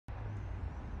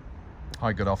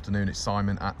Hi, good afternoon, it's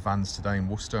Simon at Vans Today in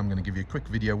Worcester. I'm going to give you a quick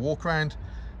video walk around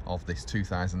of this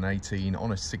 2018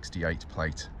 on a 68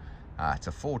 plate. It's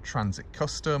a Ford Transit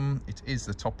Custom. It is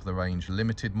the top of the range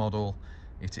limited model.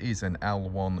 It is an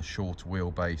L1 short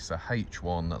wheelbase, a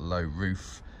H1 low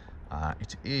roof.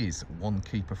 It is one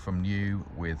keeper from new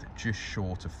with just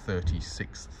short of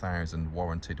 36,000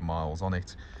 warranted miles on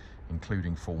it,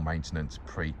 including full maintenance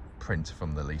pre-print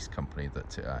from the lease company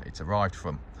that it's arrived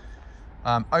from.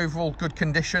 Overall good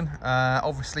condition,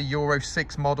 obviously Euro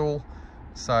 6 model,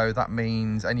 so that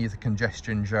means any of the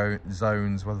congestion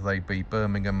zones, whether they be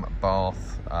Birmingham,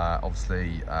 Bath,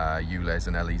 obviously ULEZ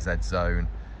and LEZ zone,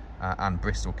 and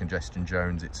Bristol congestion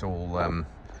zones, it's all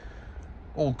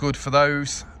good for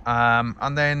those.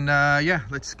 And then yeah,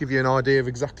 let's give you an idea of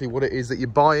exactly what it is that you're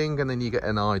buying, and then you get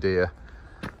an idea.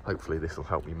 Hopefully this will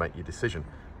help you make your decision.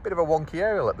 Bit of a wonky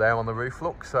aerial up there on the roof,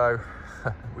 look, so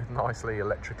with nicely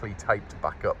electrically taped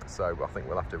back up, so I think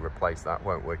we'll have to replace that,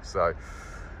 won't we? So,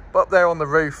 but up there on the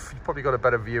roof, you've probably got a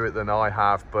better view of it than I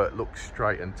have, but looks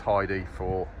straight and tidy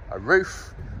for a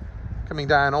roof. Coming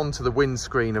down onto the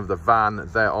windscreen of the van,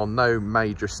 there are no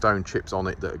major stone chips on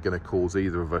it that are going to cause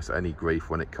either of us any grief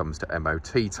when it comes to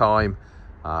MOT time.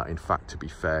 In fact, to be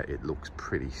fair, it looks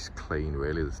pretty clean,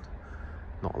 really. There's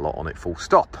not a lot on it, full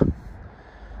stop.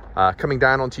 Coming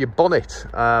down onto your bonnet.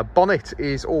 Bonnet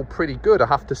is all pretty good, I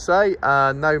have to say.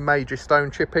 No major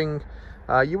stone chipping.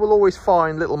 You will always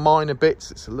find little minor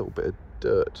bits. It's a little bit of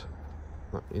dirt.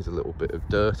 That is a little bit of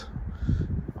dirt.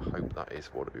 I hope that is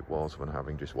what it was when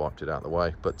having just wiped it out of the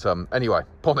way. But anyway,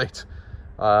 bonnet,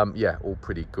 yeah, all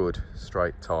pretty good.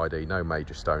 Straight, tidy, no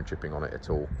major stone chipping on it at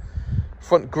all.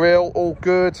 Front grille, all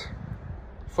good.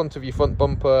 Front of your front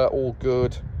bumper, all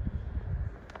good.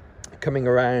 Coming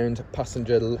around,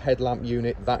 passenger headlamp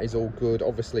unit, that is all good.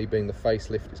 Obviously, being the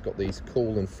facelift, it's got these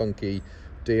cool and funky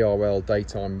DRL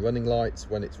daytime running lights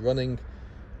when it's running.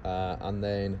 And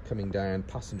then coming down,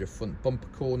 passenger front bumper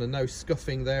corner, no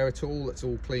scuffing there at all. It's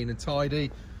all clean and tidy.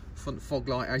 Front fog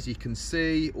light, as you can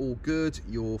see, all good.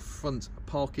 Your front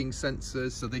parking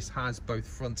sensors, so this has both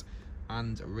front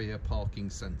and rear parking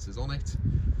sensors on it.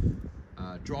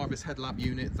 Driver's headlamp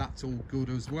unit, that's all good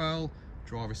as well.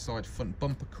 Driver's side front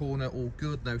bumper corner, all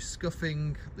good, no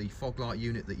scuffing. The fog light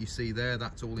unit that you see there,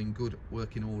 that's all in good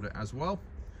working order as well.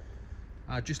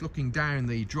 Just looking down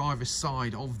the driver's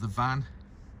side of the van,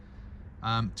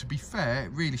 to be fair,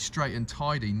 really straight and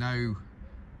tidy, no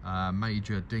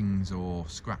major dings or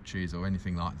scratches or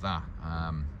anything like that.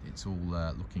 It's all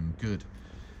looking good.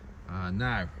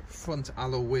 Now, front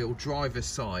alloy wheel driver's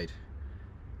side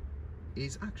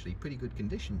is actually pretty good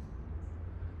condition.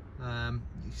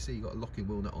 You see you've got a locking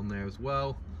wheel nut on there as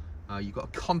well. You've got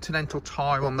a Continental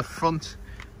tyre on the front.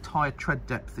 Tyre tread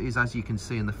depth is, as you can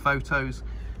see in the photos.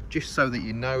 Just so that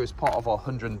you know, as part of our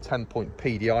 110-point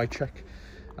PDI check,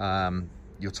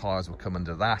 your tyres will come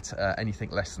under that.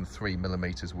 Anything less than 3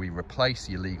 millimeters we replace,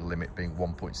 your legal limit being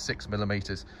 1.6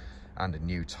 millimeters, and a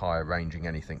new tyre ranging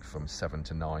anything from 7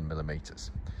 to 9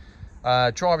 millimeters.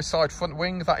 Driver's side front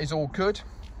wing, that is all good.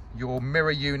 Your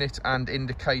mirror unit and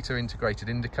indicator, integrated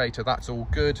indicator, that's all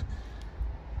good.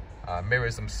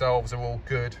 Mirrors themselves are all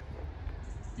good.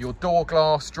 Your door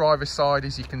glass, driver's side,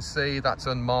 as you can see, that's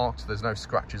unmarked. There's no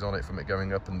scratches on it from it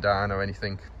going up and down or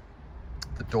anything.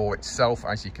 The door itself,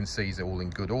 as you can see, is all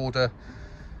in good order.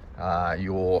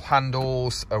 Your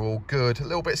handles are all good. A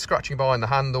little bit of scratching behind the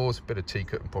handles, a bit of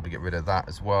T-cut, and probably get rid of that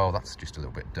as well. That's just a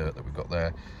little bit of dirt that we've got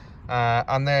there.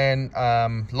 And then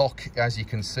lock, as you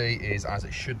can see, is as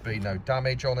it should be, no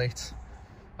damage on it.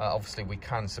 Obviously we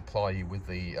can supply you with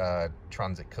the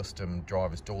Transit Custom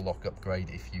driver's door lock upgrade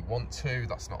if you want to,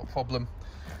 that's not a problem.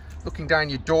 Looking down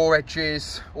your door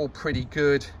edges, all pretty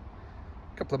good.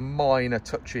 A couple of minor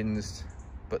touch-ins,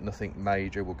 but nothing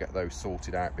major. We'll get those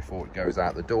sorted out before it goes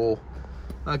out the door.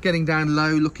 Getting down low,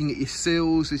 looking at your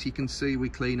sills, as you can see, we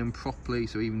clean them properly,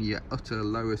 so even your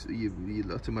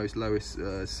uttermost lowest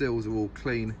sills are all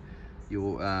clean.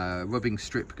 Your rubbing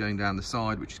strip going down the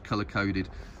side, which is colour coded,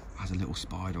 has a little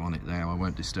spider on it there. I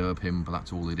won't disturb him, but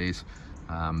that's all it is.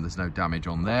 There's no damage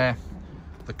on there.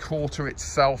 The quarter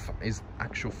itself is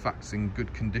actual facts in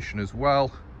good condition as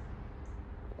well.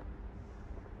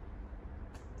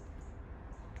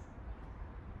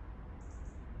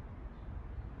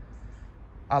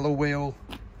 Alloy wheel,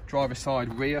 driver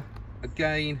side rear,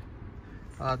 again,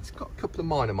 it's got a couple of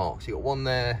minor marks. You've got one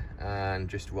there and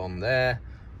just one there.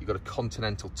 You've got a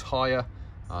Continental tyre.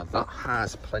 That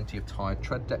has plenty of tyre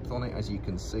tread depth on it, as you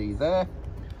can see there.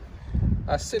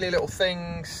 Silly little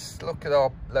things. Look at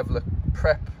our level of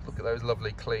prep. Look at those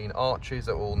lovely clean arches.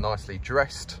 They're all nicely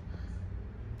dressed.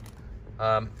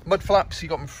 Mud flaps, you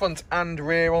got them front and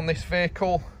rear on this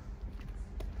vehicle.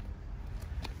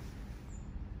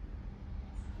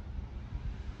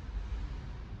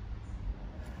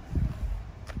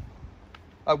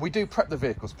 We do prep the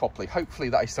vehicles properly. Hopefully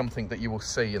that is something that you will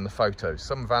see in the photos.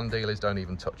 Some van dealers don't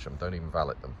even touch them, don't even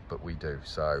valet them, but we do.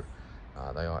 So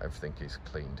everything is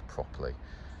cleaned properly.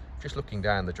 Just looking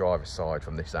down the driver's side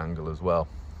from this angle as well.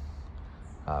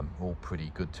 All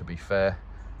pretty good, to be fair.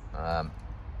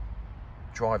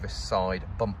 Driver's side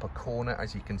bumper corner,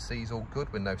 as you can see, is all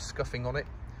good with no scuffing on it.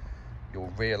 Your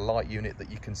rear light unit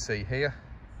that you can see here,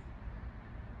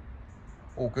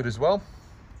 all good as well.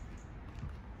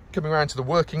 Coming around to the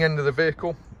working end of the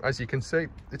vehicle, as you can see,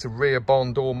 it's a rear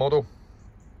barn door model.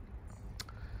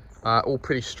 All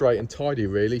pretty straight and tidy,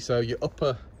 really. So your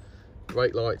upper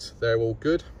brake lights, they're all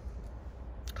good.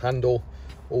 Handle,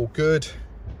 all good.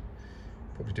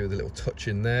 Probably do with a little touch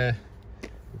in there.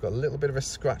 We've got a little bit of a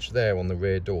scratch there on the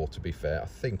rear door, to be fair. I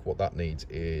think what that needs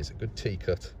is a good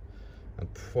T-cut and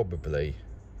probably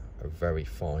a very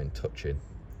fine touch in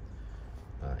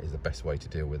is the best way to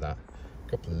deal with that. A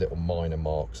couple of little minor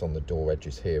marks on the door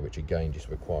edges here, which again just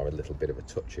require a little bit of a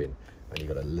touch in, and you've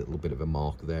got a little bit of a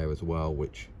mark there as well,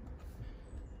 which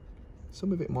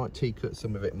some of it might T-cut,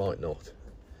 some of it might not.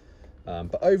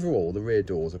 But overall the rear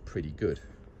doors are pretty good.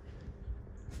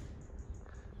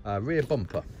 Rear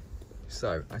bumper,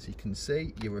 so as you can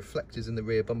see, your reflectors in the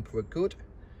rear bumper are good.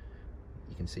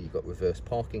 You can see you've got reverse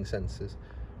parking sensors,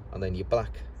 and then your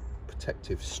black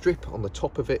protective strip on the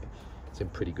top of it, it's in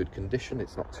pretty good condition,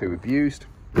 it's not too abused.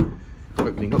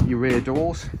 Opening up your rear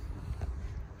doors,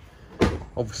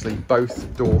 obviously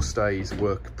both door stays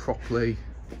work properly.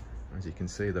 As you can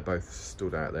see, they're both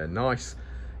stood out there nice.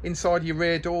 Inside your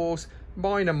rear doors,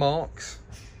 minor marks,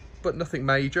 but nothing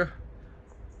major.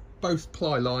 Both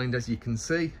ply lined, as you can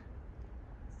see.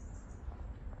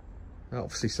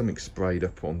 Obviously something sprayed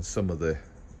up on some of the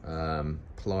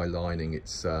ply lining.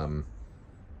 It's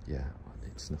yeah,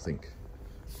 it's nothing,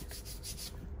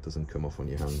 doesn't come off on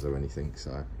your hands or anything,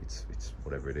 so it's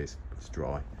whatever it is, it's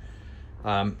dry.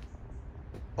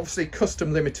 Obviously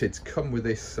custom limiteds come with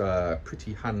this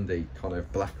pretty handy kind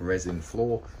of black resin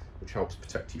floor, which helps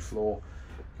protect your floor.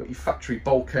 You've got your factory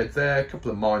bulkhead there, a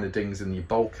couple of minor dings in your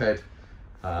bulkhead.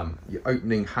 Your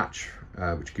opening hatch,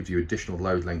 which gives you additional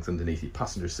load length underneath your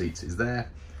passenger seats, is there.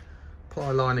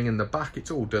 Ply lining in the back,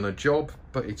 it's all done a job,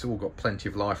 but it's all got plenty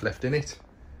of life left in it.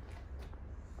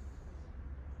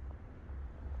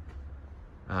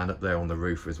 And up there on the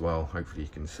roof as well, hopefully you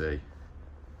can see.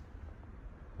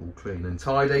 All clean and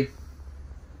tidy.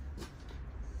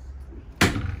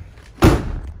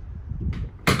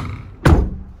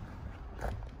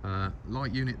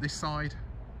 Light unit this side,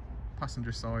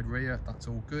 passenger side rear, that's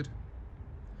all good.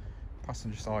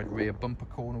 Passenger side rear bumper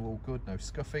corner, all good, no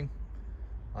scuffing.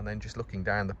 And then just looking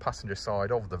down the passenger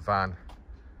side of the van,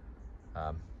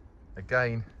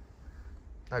 again,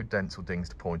 no dents or dings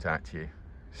to point out to you.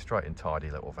 Straight and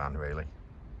tidy little van, really.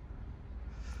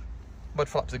 Mud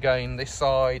flaps again this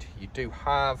side. You do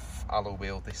have alloy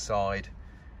wheel this side,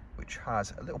 which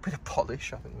has a little bit of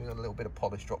polish. I think we've got a little bit of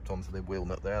polish dropped onto the wheel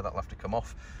nut there, that'll have to come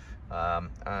off.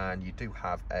 And you do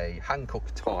have a Hankook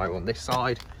tyre on this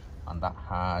side, and that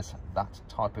has that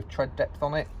type of tread depth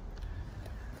on it.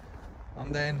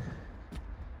 And then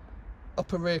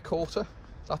upper rear quarter,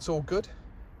 that's all good.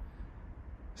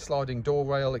 Sliding door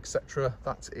rail, etc.,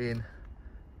 that's in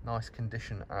nice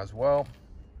condition as well.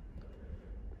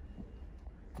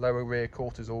 Lower rear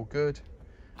quarter's all good.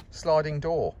 Sliding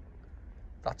door,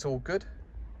 that's all good.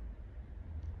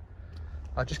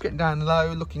 Just getting down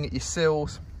low, looking at your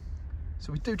sills.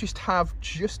 So we do just have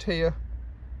just here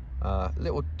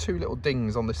two little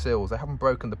dings on the sills. They haven't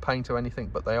broken the paint or anything,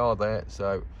 but they are there,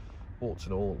 so warts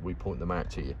and all, we point them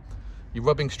out to you. Your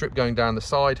rubbing strip going down the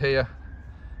side here,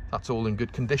 that's all in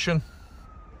good condition.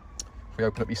 If we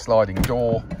open up your sliding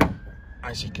door,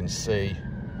 as you can see,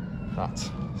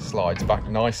 that slides back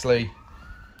nicely.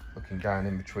 Looking down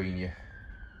in between your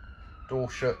door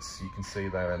shuts, you can see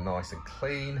they're nice and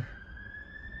clean.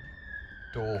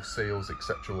 Door seals,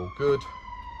 etc., all good.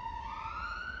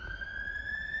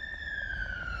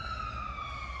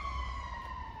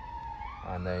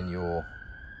 And then your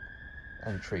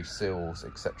entry sills,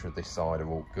 etc., this side are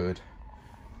all good.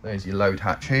 There's your load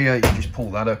hatch here. You just pull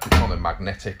that up, it's on a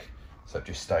magnetic, so it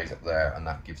just stays up there, and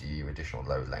that gives you your additional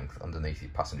load length underneath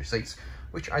your passenger seats,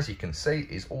 which, as you can see,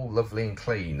 is all lovely and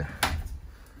clean.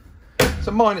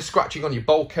 Some minor scratching on your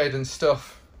bulkhead and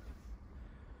stuff.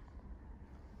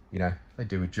 You know, they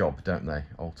do a job, don't they,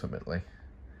 ultimately?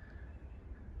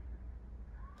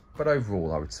 But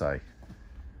overall, I would say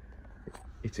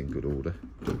it's in good order.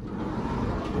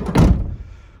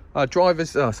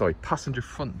 Passenger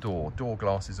front door. Door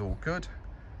glass is all good.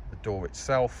 The door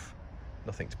itself,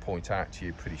 nothing to point out to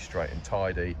you, pretty straight and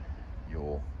tidy.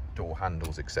 Your door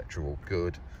handles, etc., all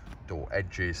good. Door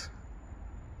edges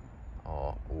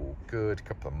are all good. A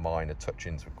couple of minor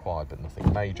touch-ins required, but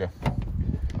nothing major.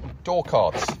 Door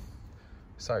cards.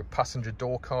 So passenger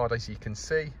door card, as you can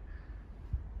see,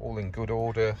 all in good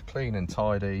order, clean and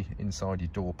tidy. Inside your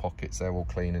door pockets, they're all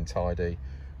clean and tidy.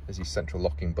 There's your central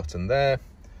locking button there.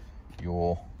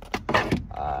 Your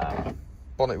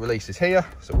bonnet release is here,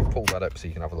 so we'll pull that up so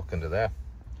you can have a look under there.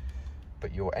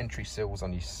 But your entry sills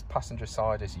on your passenger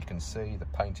side, as you can see, the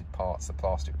painted parts, the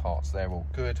plastic parts, they're all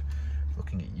good.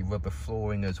 Looking at your rubber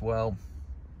flooring as well,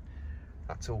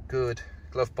 that's all good.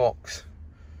 Glove box,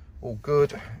 all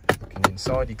good. Looking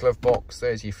inside your glove box,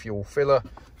 there's your fuel filler,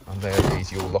 and there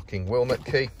is your locking wheel nut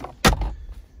key.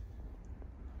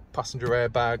 Passenger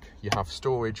airbag, you have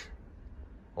storage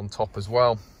on top as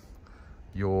well.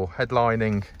 Your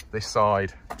headlining this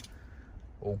side,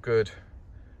 all good.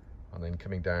 And then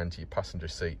coming down to your passenger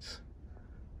seats,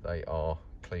 they are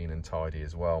clean and tidy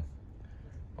as well.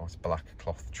 Nice black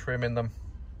cloth trim in them.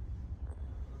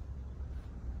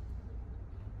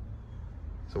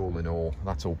 So all in all,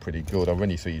 that's all pretty good. I'll run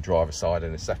you through your driver's side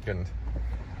in a second.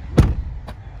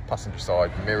 Passenger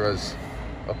side mirrors,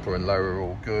 upper and lower,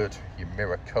 all good. Your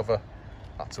mirror cover,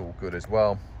 that's all good as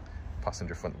well.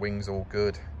 Passenger front wings, all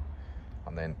good.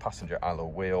 And then passenger alloy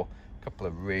wheel, a couple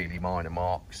of really minor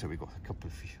marks. So we've got a couple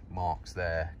of marks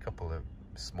there, a couple of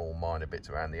small minor bits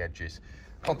around the edges.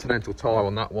 Continental tyre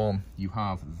on that one, you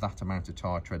have that amount of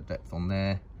tyre tread depth on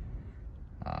there.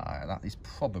 That is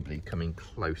probably coming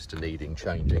close to needing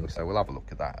changing, so we'll have a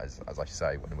look at that as I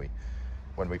say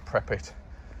when we prep it.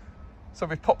 So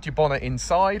we've popped your bonnet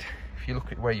inside. If you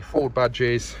look at where your forward badge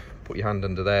is, put your hand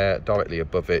under there, directly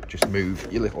above it, just move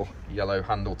your little yellow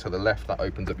handle to the left, that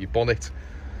opens up your bonnet.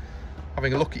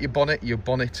 Having a look at your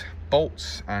bonnet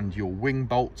bolts and your wing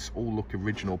bolts all look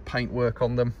original paintwork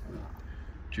on them.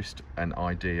 Just an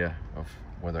idea of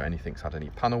whether anything's had any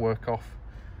panel work off.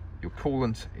 Your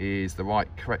coolant is the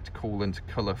correct coolant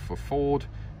colour for Ford,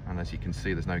 and as you can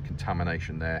see, there's no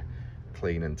contamination there.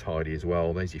 Clean and tidy as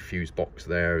well. There's your fuse box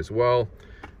there as well.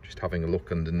 Just having a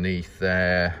look underneath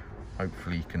there,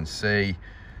 hopefully you can see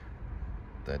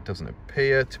there doesn't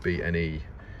appear to be any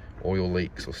oil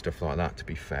leaks or stuff like that. To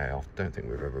be fair, I don't think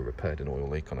we've ever repaired an oil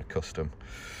leak on a custom.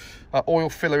 Oil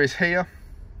filler is here.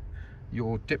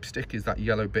 Your dipstick is that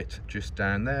yellow bit just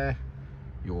down there.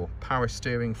 Your power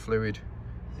steering fluid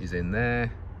is in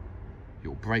there.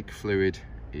 Your brake fluid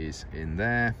is in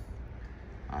there.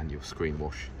 And your screen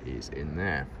wash is in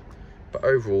there. But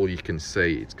overall, you can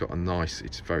see it's got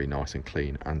it's very nice and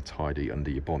clean and tidy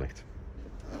under your bonnet.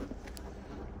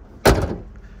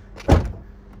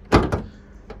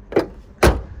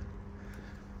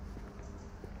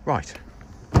 Right,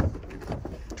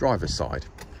 driver's side.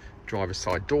 Driver's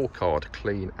side door card,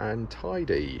 clean and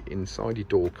tidy. Inside your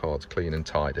door cards, clean and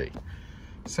tidy.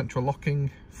 Central locking,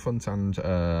 front and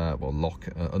unlock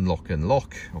and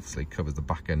lock. Obviously covers the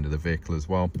back end of the vehicle as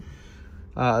well.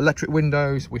 Electric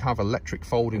windows, we have electric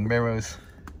folding mirrors.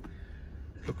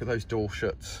 Look at those door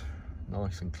shuts,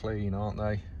 nice and clean, aren't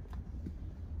they?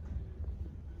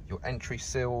 Your entry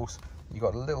sills, you've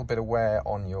got a little bit of wear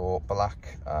on your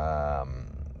black,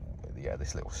 yeah,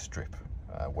 this little strip,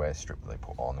 wear strip that they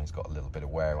put on has got a little bit of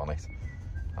wear on it.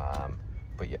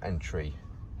 But your entry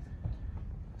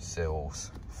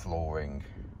sills, flooring,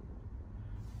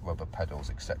 rubber pedals,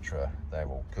 etc., they're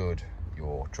all good.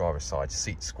 Your driver's side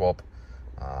seat squab,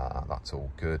 that's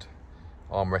all good.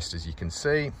 Armrest, as you can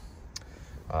see,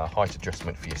 height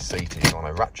adjustment for your seat is on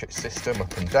a ratchet system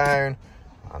up and down,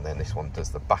 and then this one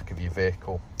does the back of your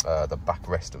vehicle, the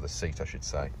backrest of the seat I should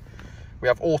say. We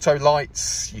have auto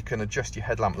lights. You can adjust your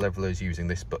headlamp levelers using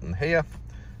this button here.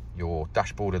 Your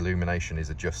dashboard illumination is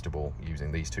adjustable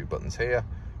using these two buttons here.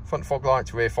 Front fog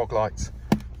lights, rear fog lights,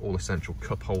 all essential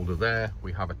cup holder there.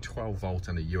 We have a 12 volt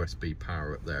and a USB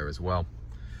power up there as well.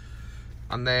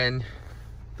 And then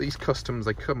these customs,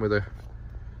 they come with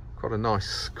quite a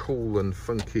nice, cool and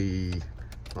funky,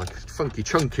 like funky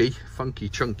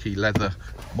chunky leather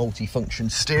multi-function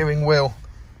steering wheel.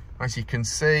 As you can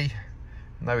see,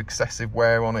 no excessive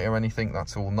wear on it or anything,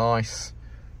 that's all nice.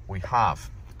 We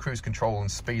have cruise control and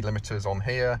speed limiters on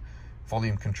here,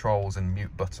 volume controls and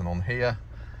mute button on here.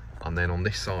 And then on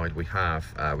this side we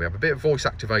have a bit of voice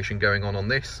activation going on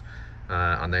this,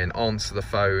 and then answer the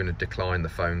phone and decline the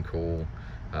phone call,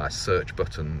 search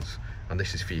buttons, and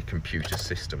this is for your computer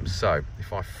system. So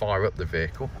if I fire up the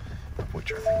vehicle,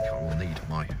 which I think I will need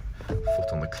my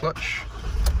foot on the clutch,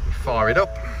 we fire it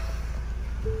up,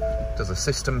 does a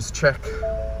systems check,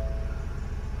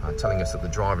 telling us that the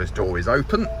driver's door is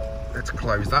open. Let's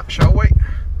close that, shall we?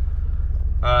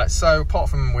 So apart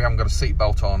from we haven't got a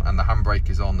seatbelt on and the handbrake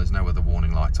is on, there's no other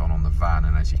warning lights on the van,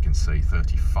 and as you can see,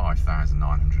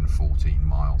 35,914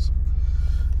 miles.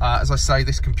 As I say,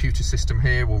 this computer system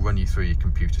here will run you through your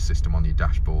computer system on your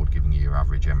dashboard, giving you your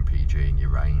average MPG and your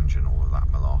range and all of that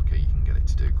malarkey. You can get it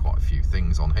to do quite a few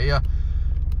things on here.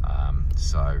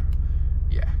 So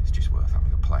yeah, it's just worth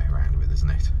having a play around with, isn't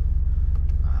it?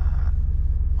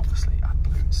 Obviously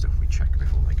AdBlue and stuff we check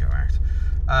before they go out.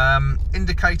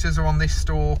 Indicators are on this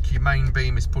stalk. Your main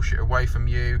beam is push it away from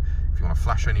you. If you want to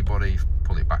flash anybody,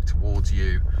 pull it back towards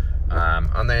you.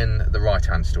 And then the right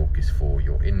hand stalk is for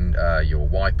your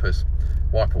wipers.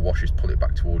 Wiper washers, pull it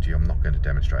back towards you. I'm not going to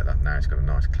demonstrate that now. It's got a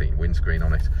nice clean windscreen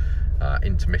on it.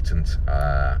 Intermittent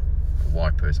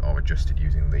wipers are adjusted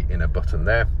using the inner button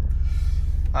there.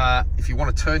 If you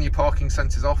want to turn your parking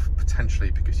sensors off,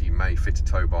 potentially because you may fit a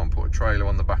tow bar and put a trailer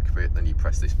on the back of it, then you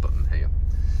press this button here.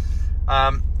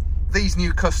 These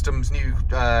new customs,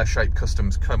 shape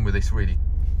customs, come with this really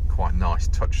quite nice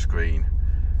touchscreen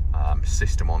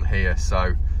system on here.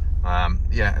 So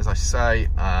yeah, as I say,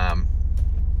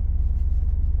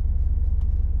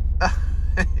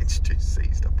 it's just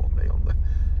seized up on me on the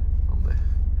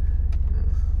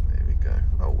there we go.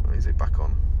 Oh, is it back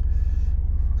on?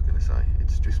 I was going to say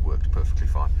it's just worked perfectly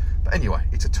fine, but anyway,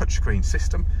 it's a touchscreen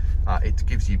system. It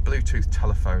gives you Bluetooth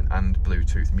telephone and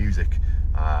Bluetooth music.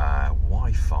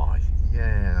 Wi-Fi,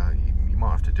 yeah, you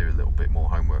might have to do a little bit more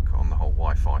homework on the whole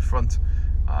Wi-Fi front,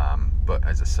 but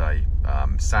as I say,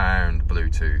 sound,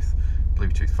 Bluetooth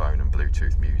phone and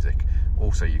Bluetooth music.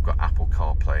 Also, you've got Apple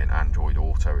CarPlay and Android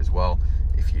Auto as well.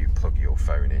 If you plug your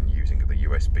phone in using the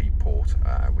USB port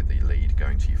with the lead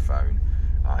going to your phone,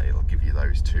 it'll give you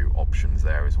those two options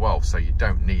there as well. So you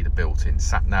don't need a built-in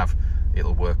sat nav.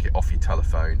 It'll work it off your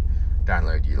telephone,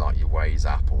 download your Waze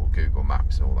app or Google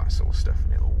Maps and all that sort of stuff,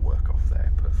 and it'll work off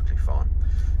there perfectly fine.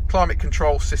 Climate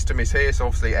control system is here, so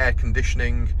obviously air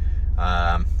conditioning.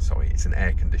 Sorry, it's an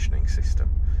air conditioning system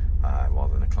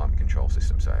rather than a climate control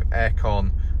system. So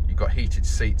aircon, you've got heated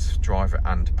seats, driver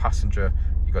and passenger.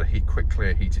 You've got a quick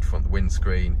clear heated front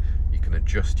windscreen. You can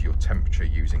adjust your temperature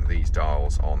using these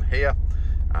dials on here,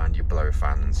 and your blower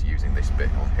fans using this bit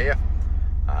on here.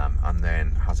 And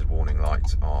then hazard warning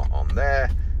lights are on there.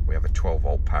 We have a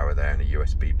 12-volt power there and a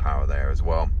USB power there as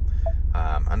well.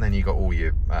 And then you've got all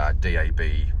your DAB,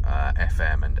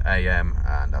 FM and AM,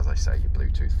 and as I say, your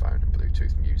Bluetooth phone and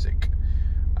Bluetooth music.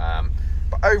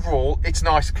 But overall, it's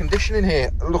nice condition in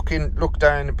here. Look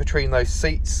down between those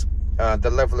seats. The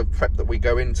level of prep that we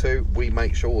go into, we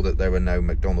make sure that there are no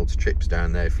McDonald's chips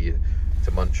down there for you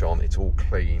to munch on. It's all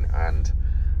clean and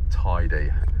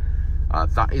tidy.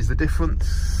 That is the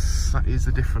difference. That is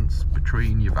the difference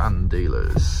between your van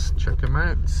dealers. Check them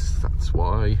out. That's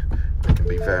why there can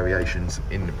be variations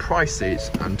in prices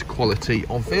and quality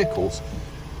of vehicles.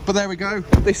 But there we go.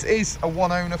 This is a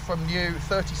one owner from new,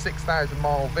 36,000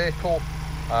 mile vehicle.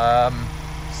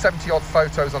 70 odd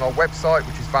photos on our website,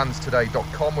 which is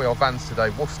vanstoday.com. We are Vans Today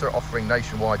Worcester, offering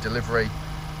nationwide delivery,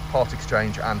 part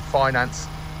exchange and finance.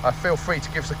 Feel free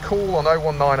to give us a call on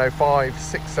 01905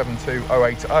 672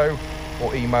 080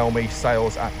 or email me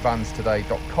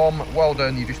sales@vanstoday.com. Well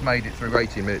done, you just made it through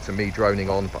 18 minutes of me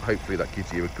droning on, but hopefully that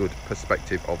gives you a good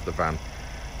perspective of the van.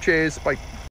 Cheers, bye.